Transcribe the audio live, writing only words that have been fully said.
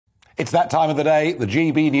It's that time of the day. The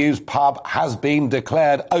GBNews pub has been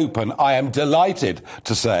declared open. I am delighted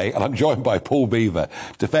to say, and I'm joined by Paul Beaver,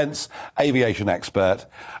 defence aviation expert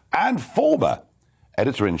and former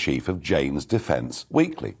editor-in-chief of Jane's Defence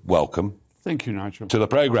Weekly. Welcome. Thank you, Nigel. To the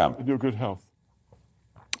programme. In your good health.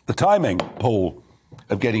 The timing, Paul,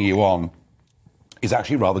 of getting you on is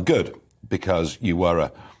actually rather good because you were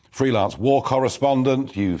a freelance war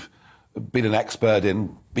correspondent. You've been an expert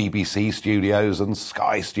in BBC studios and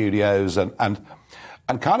Sky studios and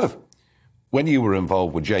kind of when you were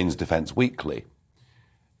involved with Jane's Defence Weekly,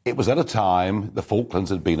 it was at a time the Falklands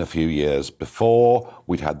had been a few years before.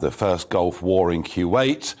 We'd had the first Gulf War in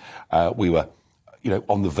Kuwait. We were,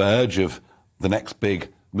 on the verge of the next big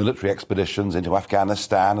military expeditions into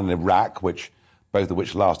Afghanistan and Iraq, both of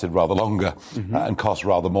which lasted rather longer and cost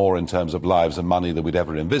rather more in terms of lives and money than we'd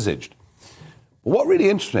ever envisaged. But what really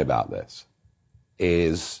interested me about this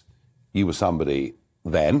is you were somebody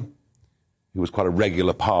then who was quite a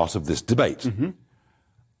regular part of this debate.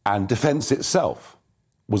 And defence itself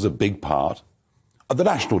was a big part of the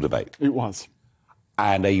national debate. It was.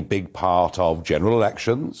 And a big part of general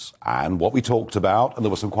elections and what we talked about. And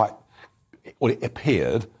there were it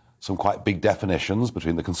appeared, some quite big definitions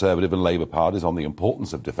between the Conservative and Labour parties on the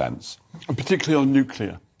importance of defence. And particularly on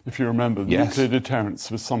nuclear. If you remember, Yes. nuclear deterrence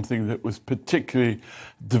was something that was particularly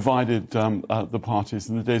divided the parties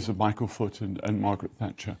in the days of Michael Foot and Margaret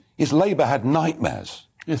Thatcher. Yes, Labour had nightmares.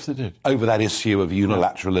 Yes, they did. Over that issue of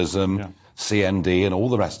unilateralism, CND and all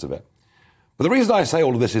the rest of it. But the reason I say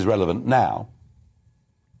all of this is relevant now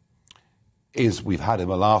is we've had in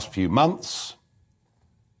the last few months,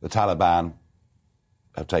 the Taliban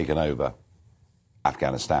have taken over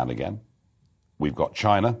Afghanistan again. We've got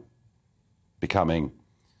China becoming,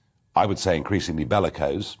 I would say, increasingly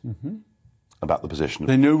bellicose about the position.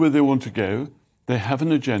 They know where they want to go. They have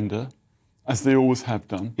an agenda, as they always have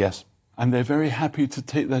done. Yes. And they're very happy to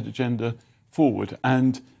take that agenda forward.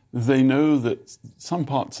 And they know that some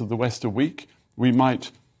parts of the West are weak. We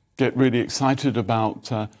might get really excited about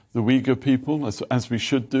the Uyghur people, as we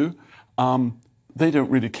should do. They don't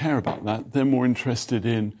really care about that. They're more interested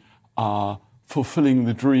in fulfilling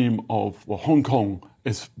the dream of, Hong Kong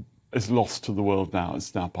is lost to the world now.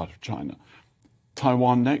 It's now part of China.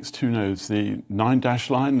 Taiwan next, who knows? The 9-dash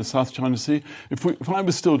line, the South China Sea. If I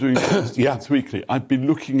was still doing Defence Weekly, I'd be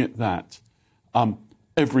looking at that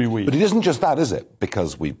every week. But it isn't just that, is it?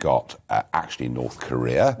 Because we've got actually North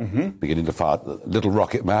Korea beginning to fire, Little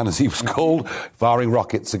Rocket Man, as he was called, firing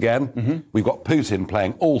rockets again. We've got Putin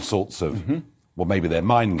playing all sorts of, well, maybe they're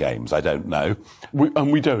mind games, I don't know. We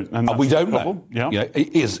don't. And we don't know. Yeah.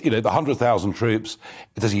 Is the 100,000 troops,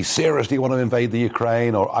 does he seriously want to invade the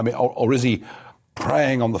Ukraine? Or is he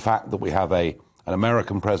preying on the fact that we have an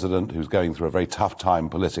American president who's going through a very tough time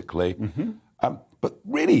politically? But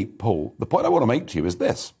really, Paul, the point I want to make to you is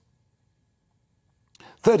this.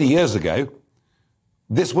 30 years ago,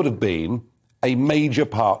 this would have been a major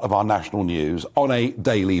part of our national news on a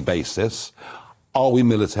daily basis. Are we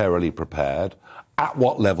militarily prepared? At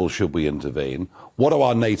what level should we intervene? What are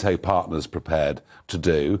our NATO partners prepared to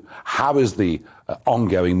do? How is the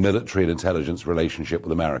ongoing military and intelligence relationship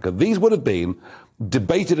with America? These would have been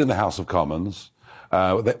debated in the House of Commons.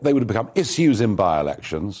 They would have become issues in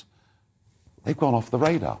by-elections. They've gone off the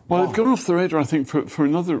radar. Well, they've gone off the radar, I think, for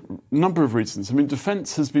another number of reasons. I mean,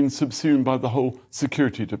 defence has been subsumed by the whole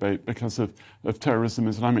security debate because of terrorism,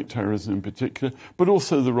 Islamic terrorism in particular, but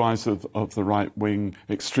also the rise of the right-wing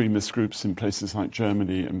extremist groups in places like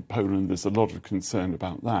Germany and Poland. There's a lot of concern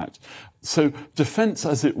about that. So defence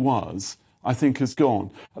as it was, I think, has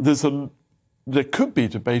gone. There could be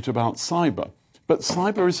debate about cyber, but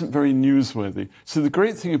cyber isn't very newsworthy. So the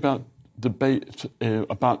great thing about debate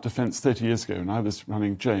about defence 30 years ago when I was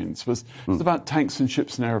running Jane's was about tanks and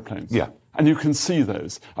ships and airplanes. Yeah. And you can see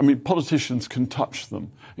those. I mean, politicians can touch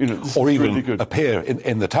them. Or even really good. appear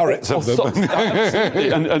in the turrets of them.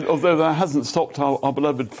 Absolutely. and although that hasn't stopped our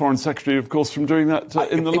beloved Foreign Secretary, of course, from doing that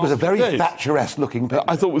in the last It was a very days. Thatcher-esque-looking picture.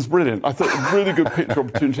 I thought it was brilliant. I thought it was a really good picture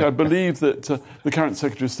opportunity. I believe that the current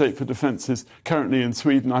Secretary of State for Defence is currently in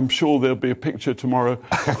Sweden. I'm sure there'll be a picture tomorrow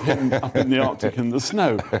of him up in the Arctic in the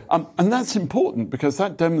snow. And that's important because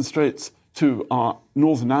that demonstrates to our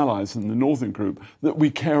northern allies in the northern group that we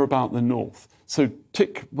care about the north. So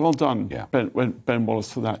tick, well done, Ben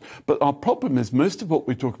Wallace, for that. But our problem is most of what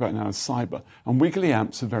we talk about now is cyber, and wiggly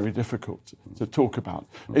amps are very difficult to talk about.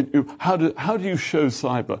 How do you show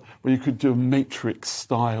cyber? Well, you could do a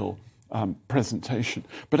Matrix-style presentation.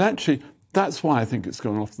 But actually, that's why I think it's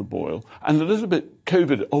gone off the boil. And a little bit,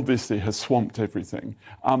 COVID obviously has swamped everything,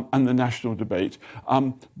 and the national debate.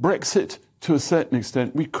 Brexit, to a certain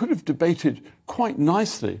extent, we could have debated quite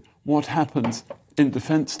nicely what happens in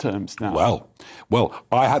defence terms now? Well,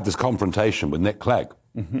 I had this confrontation with Nick Clegg.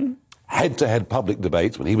 Head-to-head public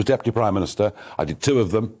debates when he was Deputy Prime Minister. I did 2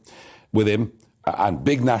 of them with him, and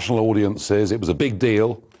big national audiences. It was a big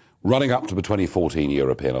deal running up to the 2014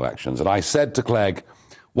 European elections. And I said to Clegg,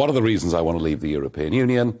 one of the reasons I want to leave the European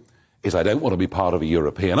Union is I don't want to be part of a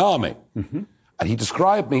European army. And he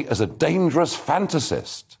described me as a dangerous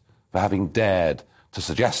fantasist for having dared to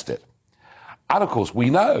suggest it. And of course, we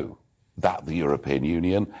know that the European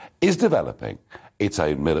Union is developing its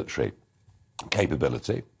own military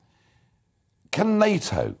capability. Can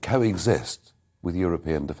NATO coexist with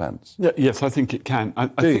European defence? Yes, I think it can. I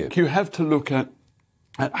think you have to look at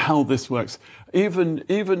how this works. Even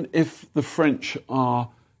if the French are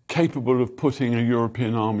capable of putting a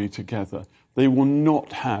European army together, they will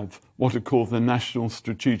not have what are called the national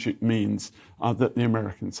strategic means that the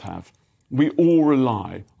Americans have. We all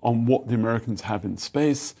rely on what the Americans have in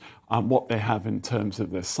space, what they have in terms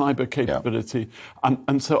of their cyber capability.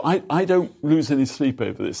 And so I don't lose any sleep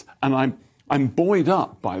over this. And I'm buoyed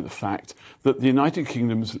up by the fact that the United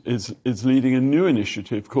Kingdom is leading a new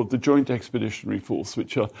initiative called the Joint Expeditionary Force,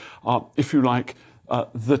 which are if you like,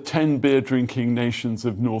 the 10 beer-drinking nations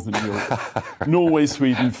of Northern Europe. Norway,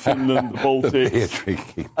 Sweden, Finland, the Baltics. The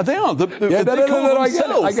beer-drinking. They are.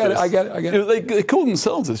 I get it. They call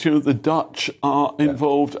themselves this. The Dutch are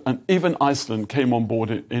involved, and even Iceland came on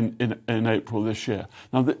board in April this year.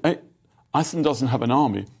 Now, Iceland doesn't have an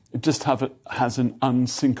army. It just has an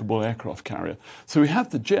unsinkable aircraft carrier. So we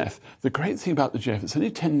have the JEF. The great thing about the JEF, it's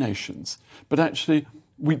only 10 nations, but actually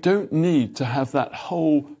we don't need to have that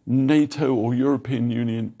whole NATO or European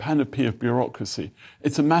Union panoply of bureaucracy.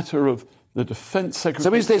 It's a matter of the Defence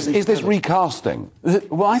Secretary. So is this recasting?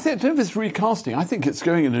 Well, I don't know if it's recasting. I think it's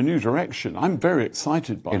going in a new direction. I'm very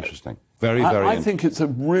excited by it. Interesting. Very interesting. I think it's a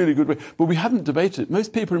really good way. But we haven't debated it.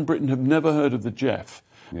 Most people in Britain have never heard of the JEF.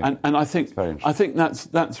 Yeah. And I think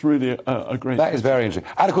that's really a great... That is very interesting.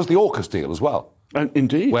 And, of course, the AUKUS deal as well.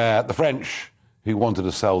 Indeed. Where the French, who wanted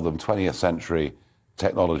to sell them 20th century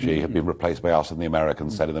technology, have been replaced by us and the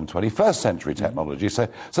Americans selling them 21st century technology. So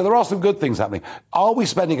there are some good things happening. Are we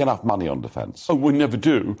spending enough money on defence? Oh, we never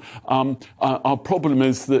do. Our problem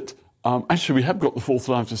is that actually, we have got the 4th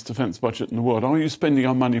largest defence budget in the world. Are you spending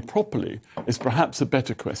our money properly is perhaps a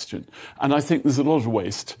better question. And I think there's a lot of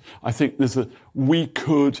waste. I think we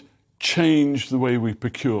could change the way we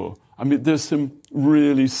procure. I mean, there's some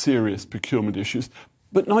really serious procurement issues.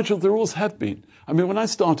 But, Nigel, there always have been. I mean, when I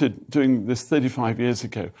started doing this 35 years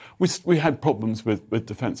ago, we had problems with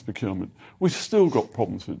defence procurement. We've still got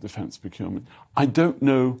problems with defence procurement. I don't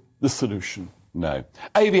know the solution. No.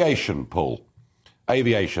 Aviation, Paul.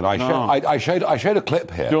 Aviation. I showed a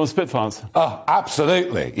clip here. Do you want Spitfires? Oh,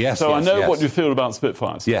 absolutely. Yes. So I know what you feel about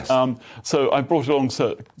Spitfires. Yes. So I brought along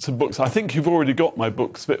some books. I think you've already got my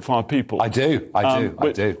book, Spitfire People. I do.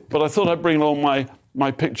 But I thought I'd bring along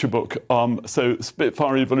my picture book. So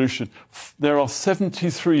Spitfire Evolution. There are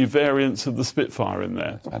 73 variants of the Spitfire in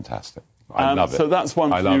there. Fantastic. I love it. So that's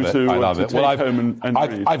one for you to take home and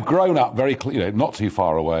read. I've grown up very, not too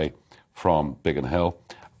far away from Biggin Hill.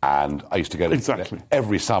 And I used to go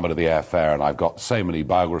every summer to the airfair, and I've got so many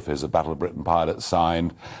biographies of Battle of Britain pilots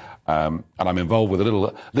signed. And I'm involved with a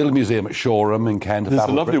little museum at Shoreham in Kent, the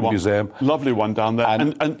Battle of Britain Museum. Lovely one down there.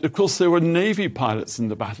 And of course, there were Navy pilots in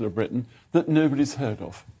the Battle of Britain that nobody's heard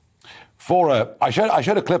of. I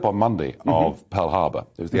showed a clip on Monday of Pearl Harbor.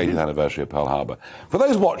 It was the 80th anniversary of Pearl Harbor. For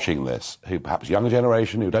those watching this, who perhaps younger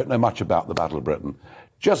generation, who don't know much about the Battle of Britain,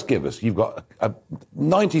 just give us, you've got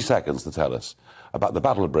 90 seconds to tell us about the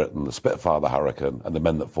Battle of Britain, the Spitfire, the Hurricane, and the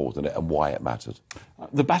men that fought in it, and why it mattered.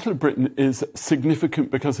 The Battle of Britain is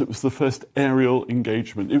significant because it was the first aerial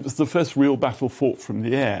engagement. It was the first real battle fought from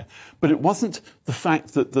the air. But it wasn't the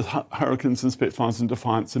fact that the Hurricanes and Spitfires and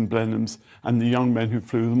Defiants and Blenheims and the young men who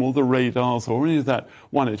flew them, or the radars, or any of that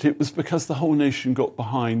won it. It was because the whole nation got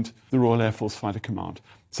behind the Royal Air Force Fighter Command.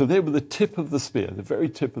 So they were the tip of the spear, the very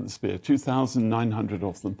tip of the spear, 2,900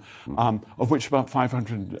 of them, of which about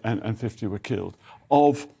 550 were killed,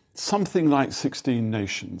 of something like 16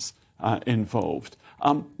 nations involved.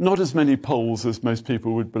 Not as many Poles as most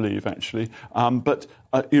people would believe, actually, but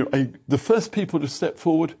the first people to step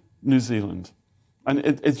forward, New Zealand. And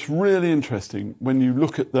it's really interesting when you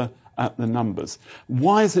look at the numbers.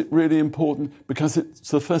 Why is it really important? Because it's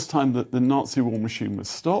the first time that the Nazi war machine was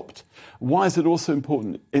stopped. Why is it also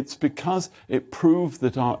important? It's because it proved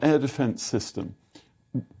that our air defence system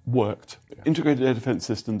worked. Integrated air defence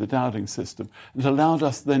system, the Dowding system. It allowed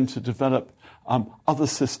us then to develop other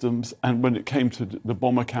systems, and when it came to the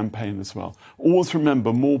bomber campaign as well. Always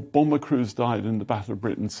remember, more bomber crews died in the Battle of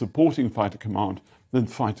Britain supporting Fighter Command then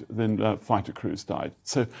fighter crews died.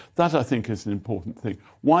 So that, I think, is an important thing.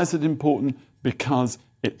 Why is it important? Because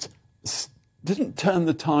it didn't turn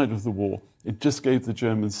the tide of the war. It just gave the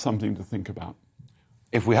Germans something to think about.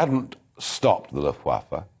 If we hadn't stopped the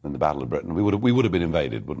Luftwaffe in the Battle of Britain, we would have been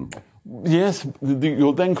invaded, wouldn't we? Yes.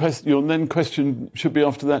 Your then question should be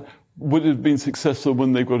after that, would it have been successful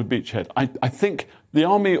when they got a beachhead? I think the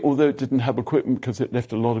army, although it didn't have equipment because it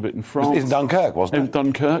left a lot of it in France. In Dunkirk, wasn't it? In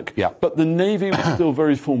Dunkirk. Yeah. But the navy was still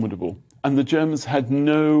very formidable. And the Germans had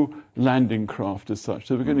no landing craft as such.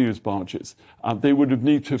 They were going to use barges. They would have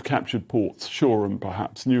needed to have captured ports, Shoreham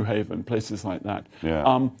perhaps, New Haven, places like that.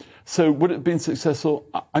 Yeah. So would it have been successful?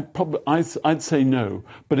 I'd say no.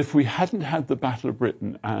 But if we hadn't had the Battle of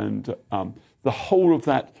Britain and the whole of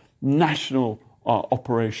that national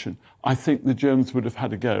operation, I think the Germans would have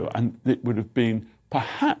had a go. And it would have been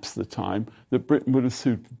perhaps the time that Britain would have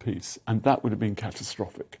sued for peace. And that would have been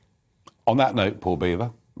catastrophic. On that note, Paul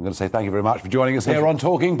Beaver, I'm going to say thank you very much for joining us here on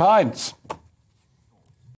Talking Pints.